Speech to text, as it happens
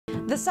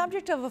The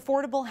subject of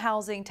affordable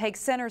housing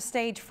takes center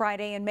stage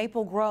Friday in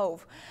Maple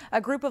Grove.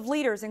 A group of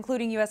leaders,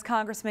 including U.S.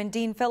 Congressman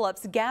Dean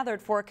Phillips, gathered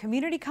for a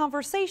community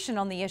conversation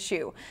on the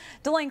issue.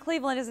 Delane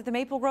Cleveland is at the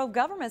Maple Grove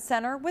Government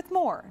Center with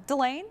more.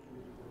 Delane?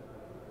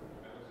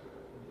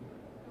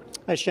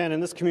 Hi, Shannon.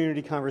 This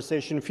community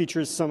conversation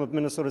features some of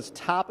Minnesota's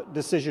top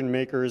decision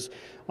makers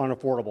on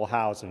affordable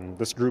housing.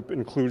 This group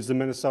includes the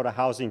Minnesota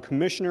Housing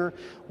Commissioner,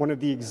 one of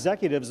the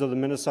executives of the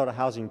Minnesota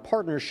Housing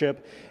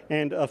Partnership,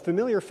 and a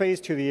familiar face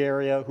to the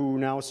area who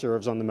now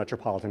serves on the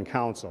Metropolitan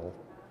Council.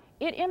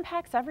 It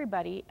impacts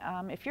everybody.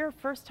 If you're a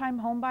first-time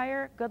home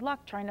buyer, good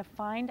luck trying to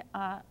find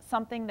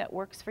something that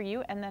works for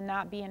you and then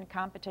not be in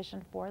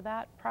competition for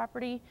that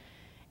property.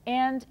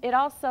 And it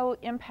also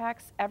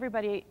impacts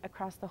everybody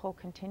across the whole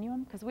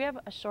continuum because we have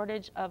a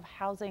shortage of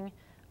housing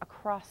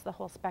across the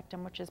whole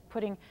spectrum, which is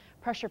putting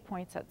pressure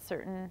points at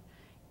certain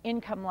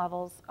income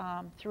levels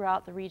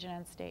throughout the region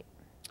and state.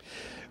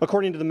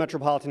 According to the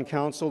Metropolitan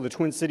Council, the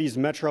Twin Cities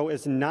Metro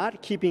is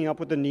not keeping up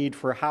with the need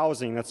for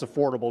housing that's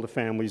affordable to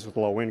families with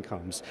low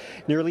incomes.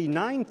 Nearly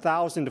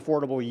 9,000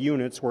 affordable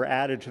units were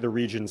added to the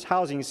region's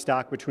housing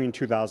stock between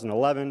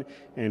 2011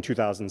 and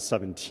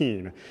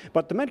 2017.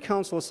 But the Met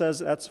Council says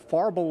that's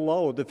far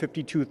below the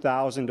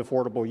 52,000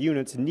 affordable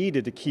units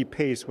needed to keep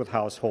pace with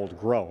household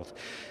growth.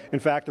 In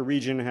fact, the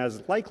region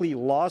has likely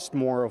lost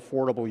more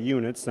affordable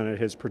units than it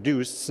has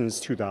produced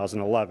since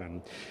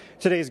 2011.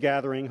 Today's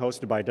gathering,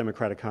 hosted by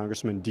Democratic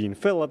Congressman Dean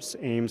Phillips,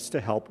 aims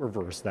to help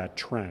reverse that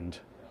trend.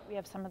 We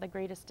have some of the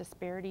greatest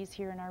disparities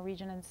here in our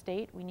region and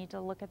state. We need to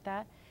look at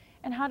that.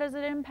 And how does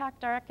it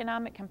impact our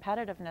economic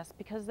competitiveness?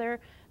 Because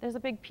there's a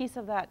big piece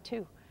of that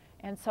too.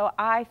 And so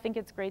I think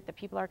it's great that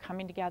people are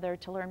coming together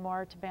to learn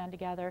more, to band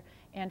together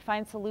and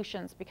find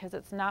solutions, because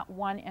it's not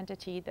one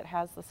entity that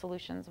has the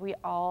solutions. We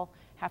all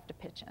have to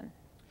pitch in.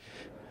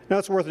 Now,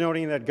 it's worth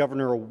noting that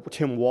Governor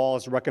Tim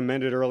Walz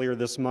recommended earlier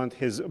this month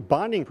his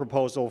bonding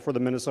proposal for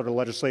the Minnesota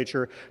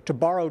legislature to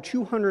borrow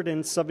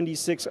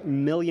 $276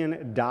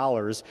 million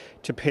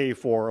to pay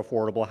for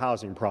affordable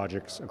housing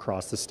projects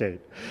across the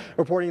state.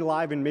 Reporting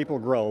live in Maple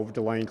Grove,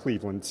 Delane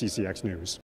Cleveland, CCX News.